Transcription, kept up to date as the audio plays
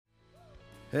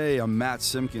Hey, I'm Matt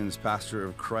Simpkins, pastor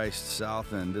of Christ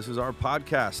South, and this is our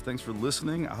podcast. Thanks for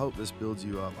listening. I hope this builds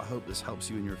you up. I hope this helps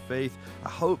you in your faith. I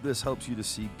hope this helps you to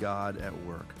see God at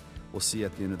work. We'll see you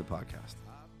at the end of the podcast.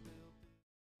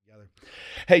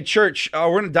 Hey, church, we're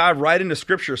going to dive right into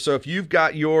Scripture. So if you've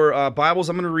got your Bibles,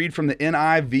 I'm going to read from the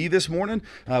NIV this morning.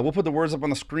 We'll put the words up on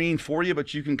the screen for you,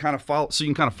 but you can kind of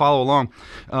follow along.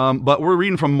 But we're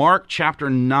reading from Mark chapter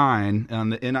 9 in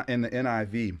the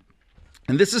NIV.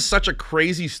 And this is such a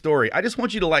crazy story. I just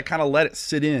want you to kind of let it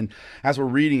sit in as we're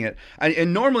reading it.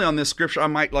 And normally on this scripture, I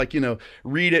might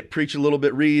read it, preach a little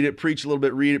bit, read it, preach a little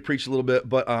bit, read it, preach a little bit.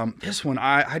 But this one,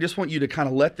 I just want you to kind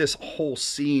of let this whole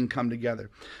scene come together.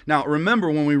 Now, remember,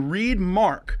 when we read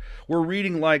Mark, we're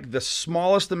reading like the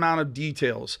smallest amount of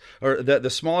details, or the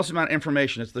smallest amount of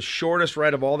information. It's the shortest,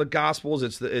 right, of all the Gospels.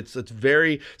 It's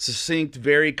very succinct,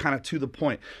 very kind of to the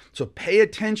point. So pay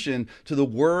attention to the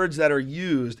words that are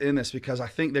used in this, because I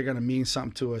think they're going to mean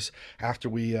something to us after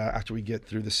we get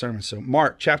through the sermon. So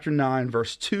Mark chapter 9,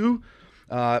 verse 2,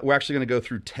 we're actually going to go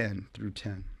through 10.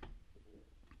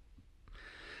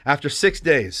 After 6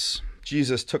 days,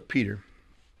 Jesus took Peter,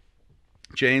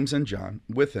 James, and John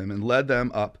with him and led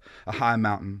them up a high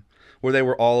mountain where they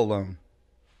were all alone.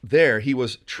 There he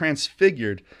was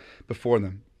transfigured before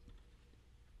them.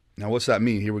 Now, what's that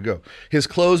mean? Here we go. His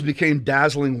clothes became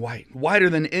dazzling white, whiter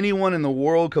than anyone in the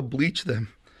world could bleach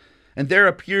them. And there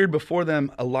appeared before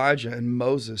them Elijah and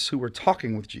Moses, who were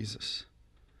talking with Jesus.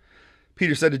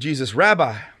 Peter said to Jesus,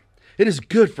 "Rabbi, it is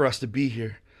good for us to be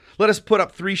here. Let us put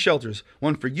up 3 shelters,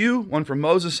 one for you, one for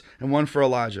Moses, and one for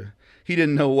Elijah." He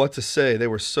didn't know what to say. They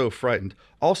were so frightened.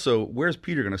 Also, where's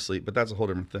Peter going to sleep? But that's a whole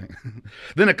different thing.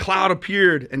 Then a cloud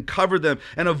appeared and covered them,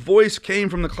 and a voice came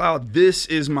from the cloud, "This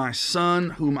is my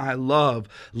son whom I love.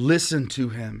 Listen to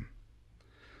him."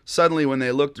 Suddenly, when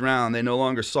they looked around, they no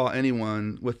longer saw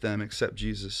anyone with them except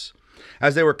Jesus.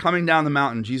 As they were coming down the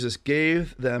mountain, Jesus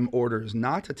gave them orders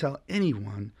not to tell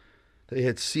anyone they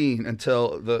had seen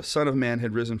until the Son of Man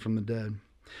had risen from the dead.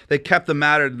 They kept the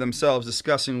matter to themselves,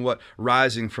 discussing what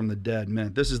rising from the dead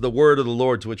meant. This is the word of the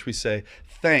Lord, to which we say,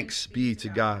 thanks be to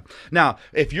God. Now,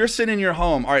 if you're sitting in your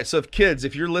home, all right, so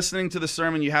if you're listening to the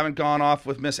sermon, you haven't gone off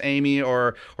with Miss Amy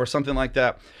or something like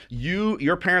that,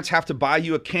 your parents have to buy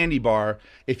you a candy bar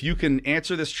if you can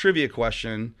answer this trivia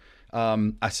question.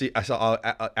 I saw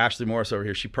Ashley Morris over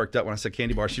here. She perked up when I said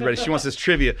candy bar. She's ready. She wants this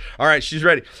trivia. All right, she's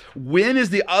ready. When is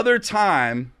the other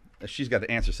time... She's got the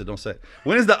answer, so don't say it.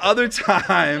 When is the other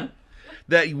time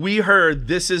that we heard,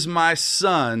 "This is my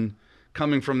son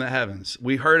coming from the heavens"?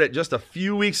 We heard it just a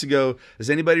few weeks ago. Does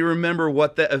anybody remember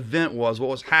what the event was?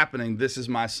 What was happening? "This is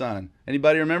my son."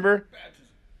 Anybody remember? Baptism.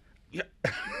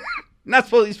 Yeah.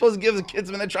 You're supposed to give the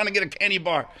kids when they're trying to get a candy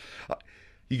bar.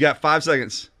 You got 5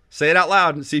 seconds. Say it out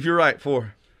loud and see if you're right.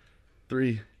 4,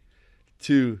 3,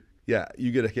 2. Yeah,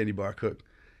 you get a candy bar, Cook.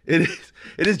 It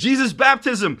is Jesus'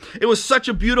 baptism. It was such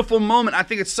a beautiful moment. I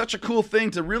think it's such a cool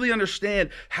thing to really understand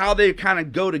how they kind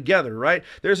of go together, right?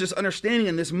 There's this understanding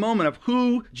in this moment of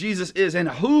who Jesus is and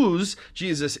whose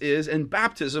Jesus is in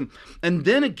baptism. And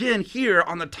then again here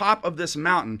on the top of this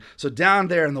mountain. So down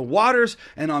there in the waters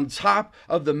and on top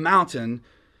of the mountain,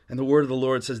 and the word of the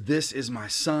Lord says, "This is my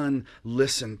son,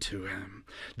 listen to him."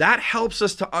 That helps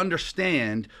us to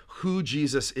understand who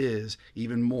Jesus is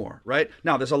even more, right?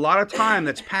 Now, there's a lot of time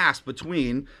that's passed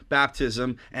between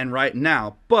baptism and right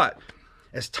now. But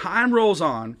as time rolls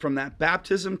on from that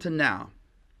baptism to now,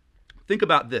 think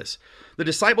about this. The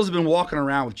disciples have been walking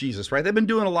around with Jesus, right? They've been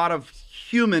doing a lot of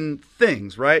human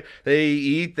things, right? They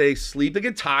eat, they sleep, they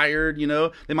get tired,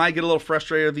 They might get a little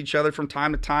frustrated with each other from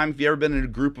time to time. If you've ever been in a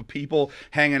group of people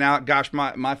hanging out, gosh,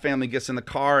 my family gets in the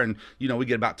car and, we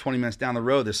get about 20 minutes down the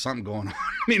road, there's something going on.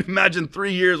 I mean, imagine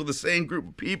 3 years with the same group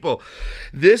of people.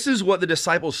 This is what the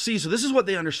disciples see. So this is what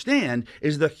they understand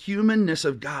is the humanness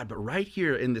of God. But right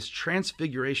here in this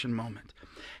transfiguration moment,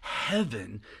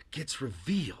 heaven gets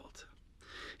revealed.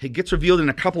 It gets revealed in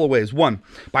a couple of ways. One,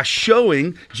 by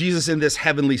showing Jesus in this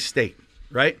heavenly state,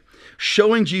 right?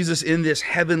 Showing Jesus in this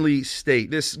heavenly state,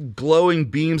 this glowing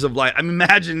beams of light. I mean,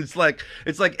 imagine it's like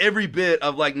every bit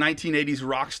of 1980s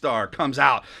rock star comes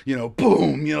out,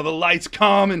 boom, the lights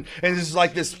come and it's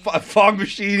like this fog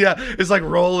machine is like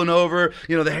rolling over,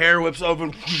 the hair whips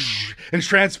open and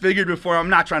transfigured before. I'm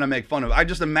not trying to make fun of it. I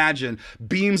just imagine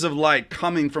beams of light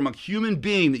coming from a human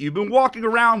being that you've been walking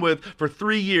around with for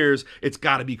 3 years. It's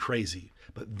got to be crazy.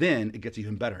 But then it gets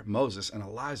even better. Moses and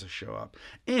Elijah show up.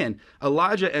 And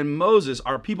Elijah and Moses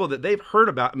are people that they've heard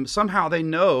about, and somehow they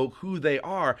know who they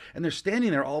are. And they're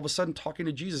standing there all of a sudden talking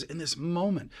to Jesus in this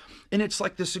moment. And it's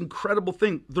like this incredible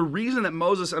thing. The reason that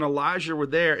Moses and Elijah were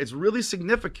there is really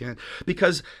significant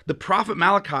because the prophet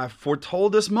Malachi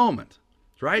foretold this moment.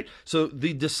 Right? So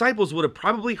the disciples would have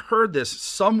probably heard this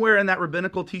somewhere in that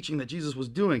rabbinical teaching that Jesus was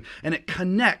doing, and it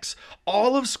connects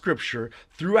all of Scripture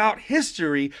throughout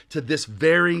history to this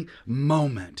very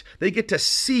moment. They get to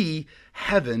see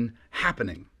heaven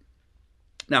happening.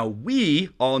 Now, we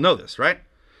all know this, right?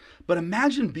 But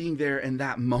imagine being there in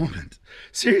that moment.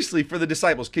 Seriously, for the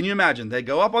disciples, can you imagine? They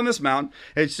go up on this mountain.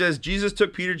 It says Jesus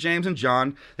took Peter, James, and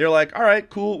John. They're like, all right,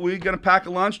 cool. We're going to pack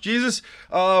a lunch. Jesus,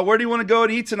 where do you want to go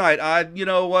and eat tonight?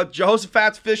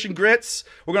 Jehoshaphat's fish and grits.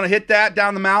 We're going to hit that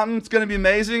down the mountain. It's going to be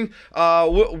amazing.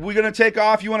 We're going to take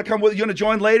off. You want to come with? You want to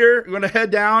join later? You're going to head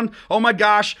down. Oh my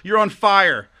gosh, you're on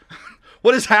fire.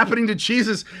 What is happening to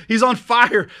Jesus? He's on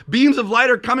fire. Beams of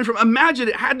light are coming from. Imagine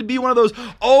it had to be one of those,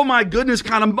 oh my goodness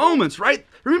kind of moments, right?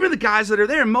 Remember the guys that are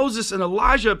there. Moses and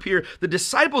Elijah appear. The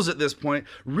disciples at this point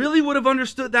really would have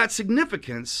understood that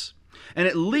significance. And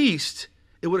at least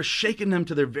it would have shaken them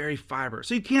to their very fiber.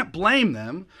 So you can't blame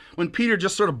them when Peter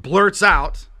just sort of blurts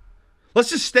out,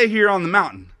 let's just stay here on the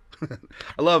mountain.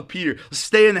 I love Peter. Let's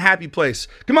stay in the happy place.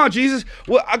 Come on, Jesus.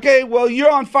 Well, okay, you're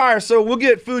on fire, so we'll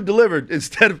get food delivered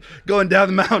instead of going down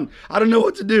the mountain. I don't know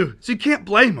what to do. So you can't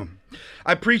blame him.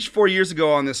 I preached 4 years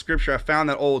ago on this scripture. I found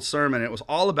that old sermon. It was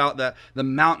all about the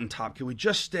mountaintop. Can we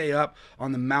just stay up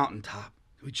on the mountaintop?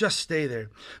 We just stay there.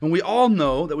 And we all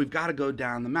know that we've got to go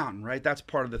down the mountain, right? That's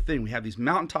part of the thing. We have these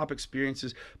mountaintop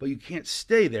experiences, but you can't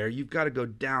stay there. You've got to go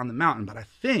down the mountain. But I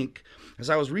think,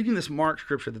 as I was reading this Mark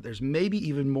scripture, that there's maybe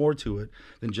even more to it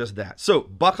than just that. So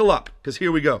buckle up, because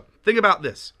here we go. Think about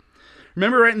this.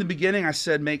 Remember right in the beginning, I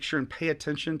said make sure and pay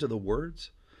attention to the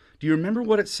words? Do you remember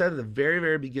what it said at the very,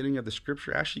 very beginning of the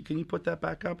scripture? Ashley, can you put that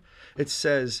back up? It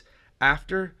says,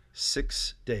 after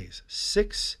 6 days.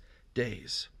 6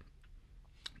 days.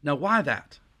 Now, why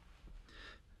that?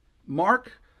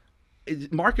 Mark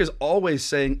is always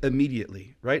saying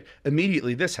immediately, right?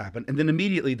 Immediately this happened, and then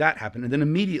immediately that happened, and then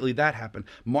immediately that happened.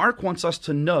 Mark wants us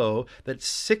to know that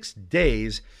 6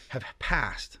 days have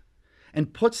passed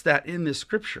and puts that in this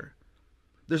scripture.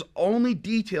 There's only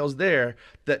details there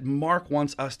that Mark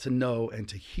wants us to know and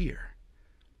to hear.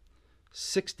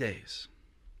 6 days.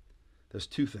 There's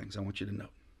two things I want you to know.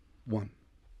 One,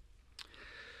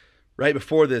 right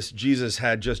before this, Jesus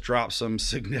had just dropped some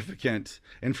significant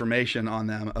information on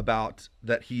them about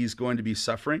that he's going to be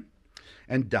suffering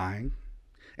and dying,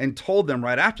 and told them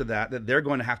right after that they're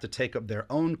going to have to take up their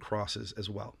own crosses as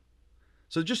well.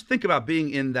 So just think about being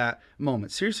in that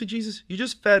moment. Seriously, Jesus, you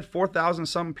just fed 4,000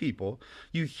 some people,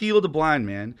 you healed a blind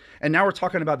man, and now we're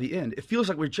talking about the end. It feels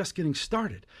like we're just getting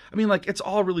started. I mean, like it's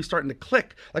all really starting to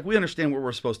click. Like we understand what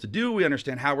we're supposed to do. We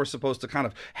understand how we're supposed to kind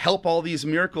of help all these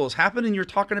miracles happen, and you're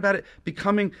talking about it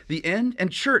becoming the end.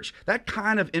 And church, that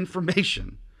kind of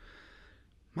information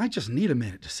might just need a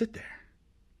minute to sit there.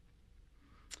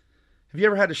 Have you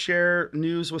ever had to share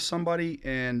news with somebody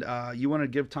and you want to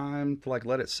give time to like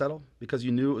let it settle because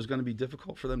you knew it was going to be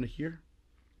difficult for them to hear?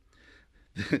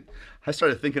 I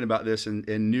started thinking about this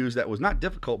in news that was not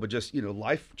difficult, but just,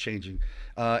 life changing.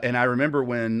 And I remember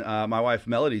when my wife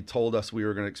Melody told us we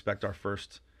were going to expect our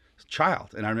first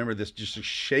child. And I remember this just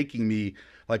shaking me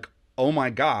like, oh my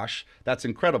gosh, that's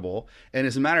incredible. And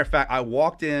as a matter of fact, I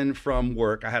walked in from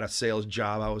work. I had a sales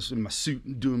job. I was in my suit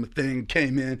and doing my thing,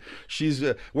 came in. She's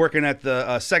working at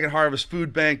the Second Harvest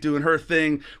Food Bank doing her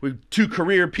thing. We're two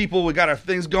career people. We got our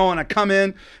things going. I come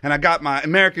in and I got my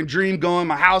American dream going,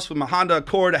 my house with my Honda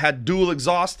Accord. I had dual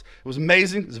exhaust. It was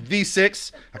amazing. It was a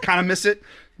V6. I kind of miss it.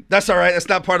 That's all right. That's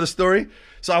not part of the story.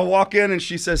 So I walk in and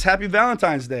she says, "Happy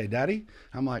Valentine's Day, Daddy."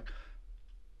 I'm like,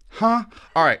 huh?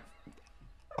 All right.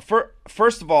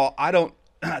 First of all, I don't,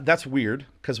 that's weird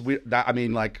because you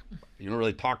don't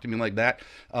really talk to me like that.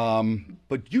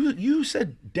 But you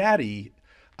said daddy,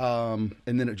 and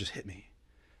then it just hit me.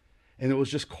 And it was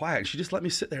just quiet. She just let me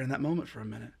sit there in that moment for a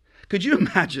minute. Could you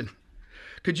imagine?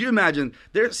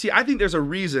 I think there's a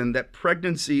reason that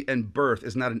pregnancy and birth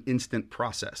is not an instant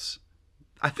process.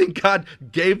 I think God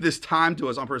gave this time to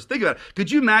us on purpose. Think about it. Could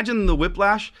you imagine the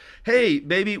whiplash? Hey,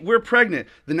 baby, we're pregnant.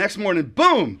 The next morning,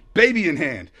 boom, baby in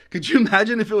hand. Could you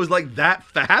imagine if it was like that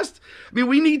fast? I mean,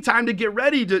 we need time to get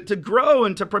ready, to grow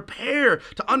and to prepare,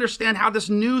 to understand how this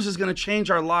news is going to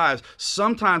change our lives.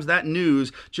 Sometimes that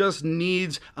news just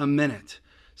needs a minute.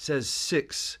 It says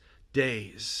 6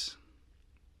 days.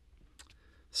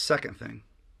 Second thing,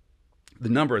 the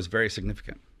number is very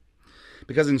significant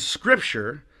because in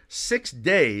Scripture, 6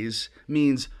 days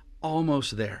means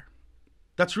almost there.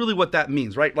 That's really what that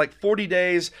means, right? Like 40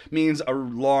 days means a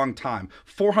long time.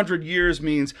 400 years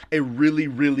means a really,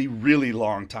 really, really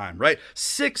long time, right?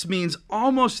 6 means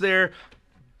almost there,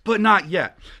 but not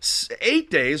yet. 8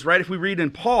 days, right? If we read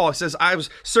in Paul, it says, I was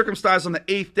circumcised on the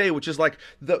 8th day, which is like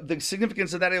the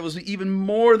significance of that. It was even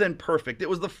more than perfect. It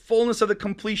was the fullness of the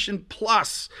completion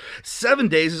plus. 7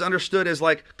 days is understood as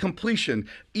like completion,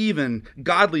 even,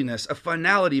 godliness, a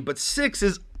finality. But 6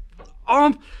 is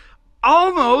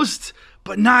almost,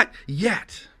 but not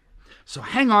yet. So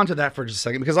hang on to that for just a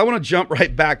second, because I want to jump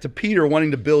right back to Peter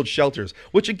wanting to build shelters,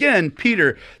 which again,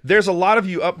 Peter, there's a lot of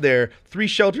you up there. 3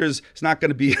 shelters is not going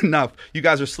to be enough. You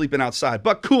guys are sleeping outside,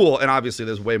 but cool. And obviously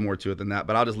there's way more to it than that,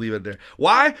 but I'll just leave it there.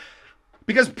 Why?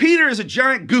 Because Peter is a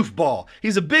giant goofball.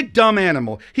 He's a big dumb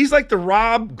animal. He's like the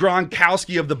Rob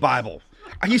Gronkowski of the Bible.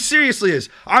 He seriously is.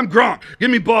 I'm Gronk. Give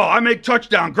me ball. I make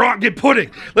touchdown. Gronk get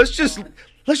pudding. Let's just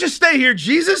stay here,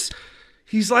 Jesus.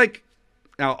 He's like,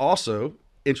 now also,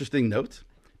 interesting note,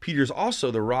 Peter's also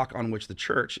the rock on which the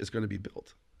church is going to be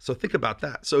built. So think about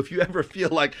that. So if you ever feel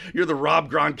like you're the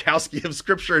Rob Gronkowski of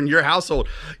Scripture in your household,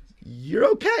 you're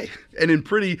okay and in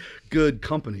pretty good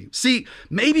company. See,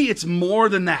 maybe it's more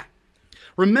than that.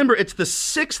 Remember, it's the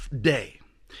 6th day.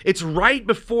 It's right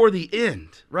before the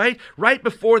end, right? Right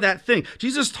before that thing.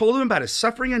 Jesus told him about his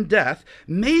suffering and death.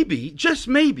 Maybe, just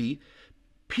maybe,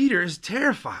 Peter is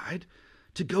terrified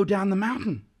to go down the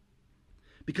mountain,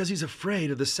 because he's afraid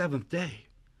of the 7th day.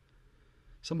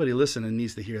 Somebody listening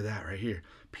needs to hear that right here.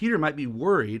 Peter might be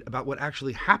worried about what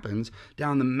actually happens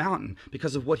down the mountain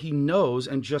because of what he knows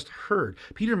and just heard.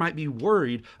 Peter might be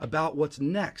worried about what's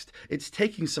next. It's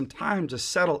taking some time to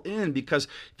settle in because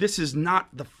this is not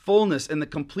the fullness and the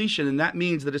completion, and that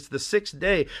means that it's the 6th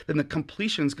day, then the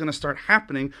completion is going to start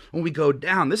happening when we go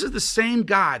down. This is the same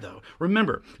guy, though.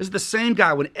 Remember, this is the same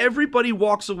guy. When everybody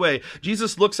walks away,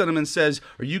 Jesus looks at him and says,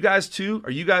 are you guys too?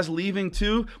 Are you guys leaving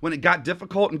too? When it got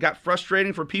difficult and got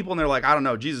frustrating for people, and they're like, I don't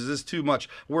know, Jesus, this is too much.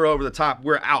 We're over the top.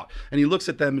 We're out. And he looks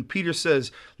at them, and Peter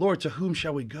says, Lord, to whom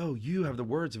shall we go? You have the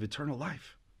words of eternal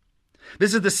life.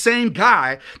 This is the same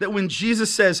guy that when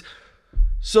Jesus says,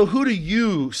 so who do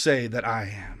you say that I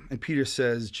am? And Peter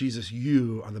says, Jesus,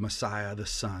 you are the Messiah, the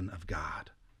Son of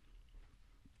God.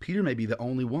 Peter may be the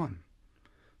only one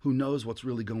who knows what's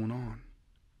really going on.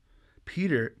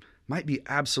 Peter might be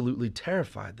absolutely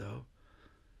terrified, though,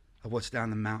 of what's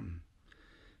down the mountain.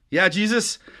 Yeah,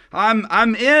 Jesus,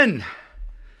 I'm in.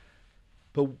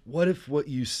 But what if what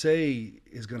you say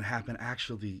is going to happen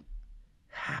actually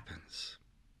happens?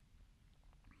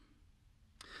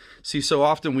 See, so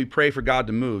often we pray for God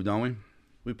to move, don't we?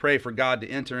 We pray for God to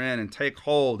enter in and take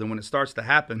hold. And when it starts to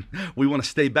happen, we want to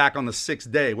stay back on the 6th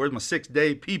day. Where's my 6th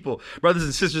day people? Brothers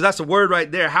and sisters, that's a word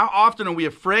right there. How often are we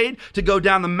afraid to go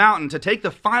down the mountain, to take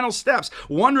the final steps,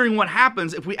 wondering what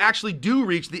happens if we actually do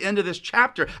reach the end of this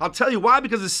chapter? I'll tell you why,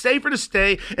 because it's safer to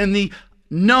stay in the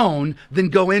known than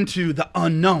go into the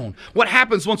unknown. What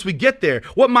happens once we get there?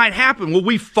 What might happen? Will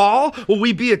we fall? Will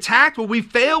we be attacked? Will we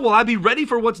fail? Will I be ready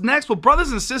for what's next? Well,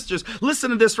 brothers and sisters, listen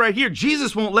to this right here.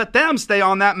 Jesus won't let them stay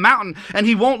on that mountain, and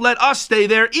he won't let us stay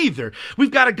there either.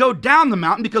 We've got to go down the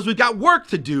mountain because we've got work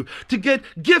to do, to get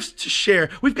gifts to share.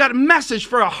 We've got a message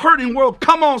for a hurting world.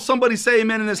 Come on, somebody say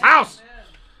amen in this house.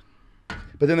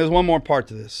 But then there's one more part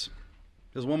to this.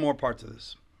 There's one more part to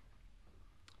this.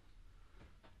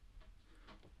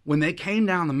 When they came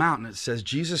down the mountain, it says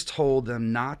Jesus told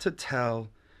them not to tell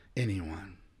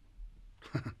anyone.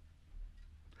 It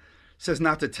says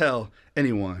not to tell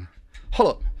anyone. Hold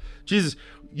up. Jesus,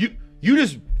 you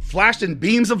just flashed in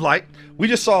beams of light. We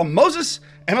just saw Moses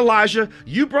and Elijah.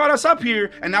 You brought us up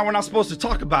here, and now we're not supposed to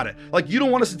talk about it. Like, you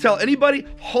don't want us to tell anybody?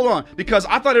 Hold on, because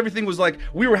I thought everything was like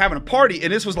we were having a party,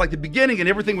 and this was like the beginning, and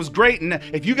everything was great. And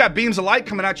if you got beams of light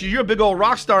coming at you, you're a big old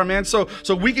rock star, man. So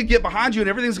we could get behind you, and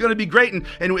everything's going to be great. And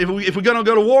if we're going to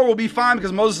go to war, we'll be fine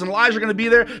because Moses and Elijah are going to be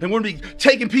there, and we're going to be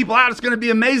taking people out. It's going to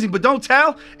be amazing. But don't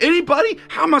tell anybody.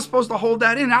 How am I supposed to hold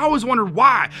that in? I always wondered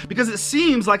why, because it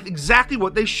seems like exactly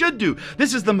what they should do.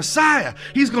 This is the Messiah.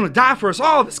 He's going to die for us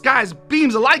all. This guy's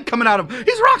beams of light coming out of him.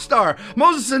 He's a rock star.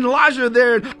 Moses and Elijah are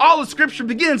there, and all of Scripture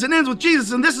begins and ends with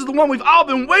Jesus, and this is the one we've all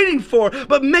been waiting for.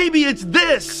 But maybe it's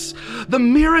this. The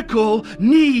miracle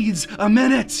needs a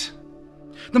minute.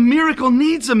 The miracle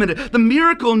needs a minute. The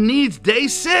miracle needs day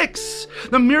 6.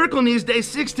 The miracle needs day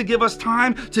 6 to give us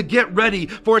time to get ready,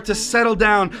 for it to settle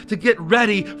down, to get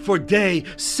ready for day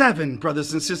 7,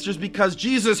 brothers and sisters, because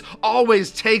Jesus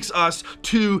always takes us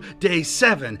to day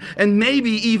 7. And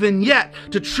maybe even yet,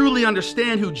 to truly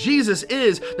understand who Jesus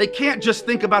is, they can't just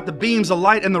think about the beams of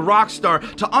light and the rock star.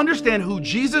 To understand who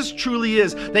Jesus truly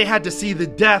is, they had to see the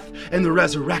death and the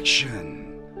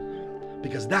resurrection,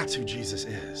 because that's who Jesus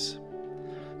is.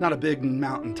 Not a big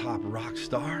mountaintop rock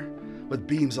star with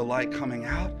beams of light coming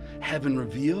out, heaven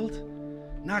revealed.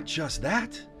 Not just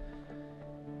that.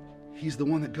 He's the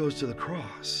one that goes to the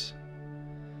cross,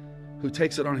 who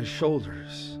takes it on his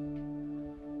shoulders,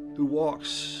 who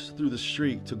walks through the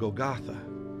street to Golgotha,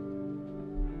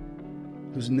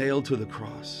 who's nailed to the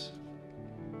cross,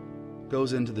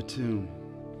 goes into the tomb,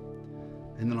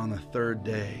 and then on the 3rd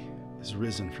day is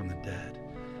risen from the dead.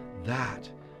 That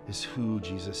is who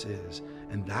Jesus is.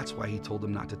 And that's why he told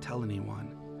them not to tell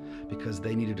anyone, because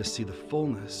they needed to see the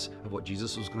fullness of what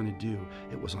Jesus was going to do.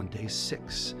 It was on day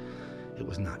 6. It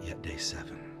was not yet day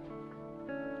 7.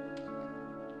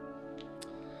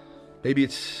 Maybe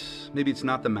it's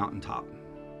not the mountaintop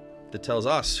that tells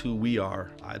us who we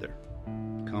are either.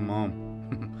 Come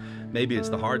on. Maybe it's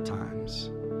the hard times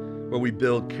where we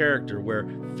build character, where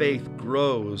faith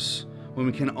grows, when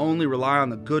we can only rely on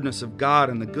the goodness of God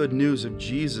and the good news of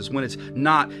Jesus, when it's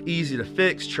not easy to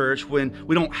fix, church, when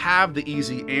we don't have the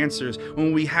easy answers,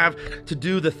 when we have to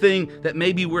do the thing that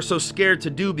maybe we're so scared to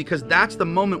do, because that's the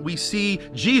moment we see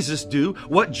Jesus do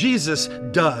what Jesus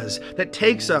does, that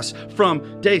takes us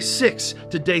from day 6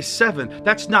 to day 7.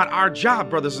 That's not our job,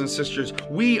 brothers and sisters.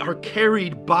 We are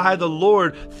carried by the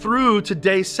Lord through to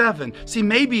day 7. See,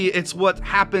 maybe it's what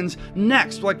happens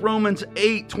next, like Romans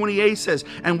 8:28 says,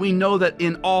 and we know that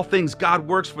in all things God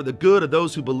works for the good of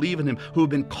those who believe in him, who have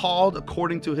been called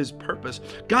according to his purpose.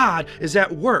 God is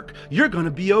at work. You're going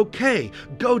to be okay.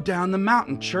 Go down the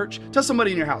mountain, church. Tell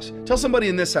somebody in your house. Tell somebody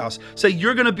in this house. Say,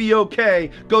 you're going to be okay.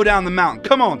 Go down the mountain.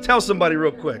 Come on, tell somebody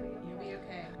real quick. You'll be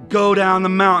okay. Go down the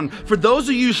mountain. For those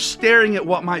of you staring at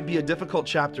what might be a difficult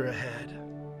chapter ahead,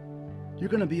 you're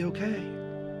going to be okay.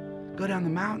 Go down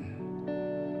the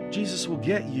mountain. Jesus will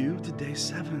get you to day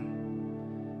 7.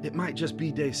 It might just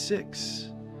be day 6,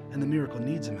 and the miracle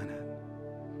needs a minute.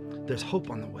 There's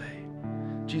hope on the way.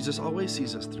 Jesus always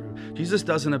sees us through. Jesus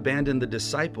doesn't abandon the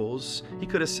disciples. He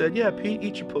could have said, yeah, Pete,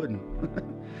 eat your pudding.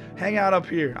 Hang out up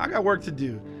here. I got work to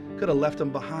do. Could have left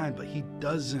them behind, but he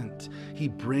doesn't. He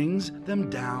brings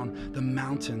them down the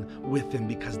mountain with him,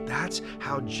 because that's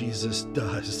how Jesus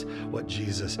does what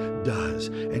Jesus does.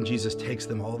 And Jesus takes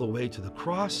them all the way to the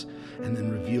cross and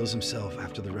then reveals himself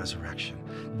after the resurrection.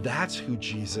 That's who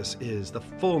Jesus is, the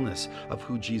fullness of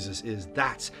who Jesus is.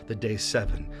 That's the day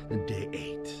 7 and day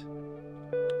 8.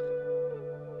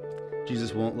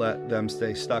 Jesus won't let them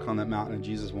stay stuck on that mountain, and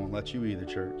Jesus won't let you either,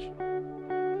 church.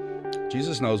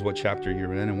 Jesus knows what chapter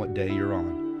you're in and what day you're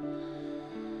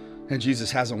on. And Jesus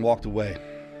hasn't walked away.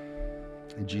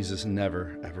 And Jesus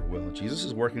never, ever will. Jesus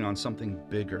is working on something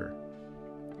bigger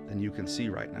than you can see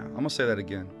right now. I'm going to say that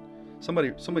again.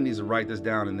 Somebody needs to write this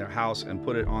down in their house and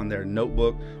put it on their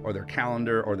notebook or their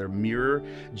calendar or their mirror.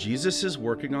 Jesus is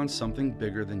working on something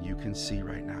bigger than you can see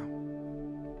right now.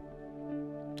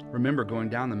 Remember, going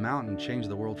down the mountain changed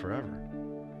the world forever.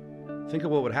 Think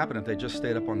of what would happen if they just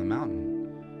stayed up on the mountain.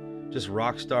 Just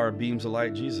rock star beams of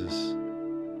light Jesus.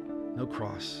 No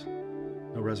cross,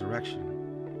 no resurrection.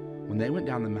 When they went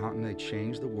down the mountain, they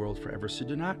changed the world forever. So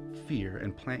do not fear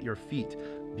and plant your feet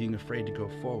being afraid to go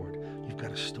forward. You've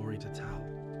got a story to tell.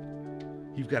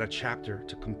 You've got a chapter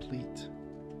to complete.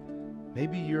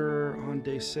 Maybe you're on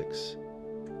day 6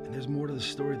 and there's more to the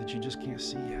story that you just can't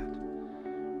see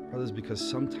yet. Brothers, because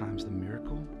sometimes the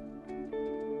miracle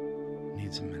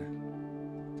needs a minute.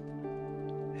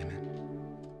 Amen.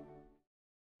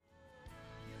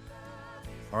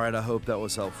 All right, I hope that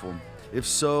was helpful. If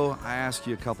so, I ask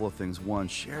you a couple of things. One,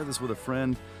 share this with a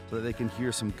friend so that they can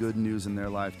hear some good news in their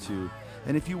life too.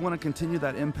 And if you want to continue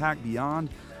that impact beyond,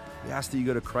 we ask that you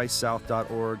go to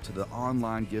christsouth.org to the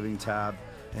online giving tab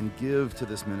and give to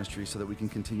this ministry so that we can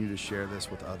continue to share this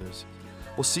with others.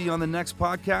 We'll see you on the next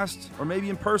podcast, or maybe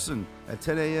in person at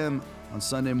 10 a.m. on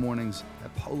Sunday mornings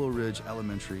at Polo Ridge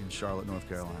Elementary in Charlotte, North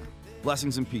Carolina.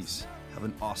 Blessings and peace. Have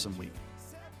an awesome week.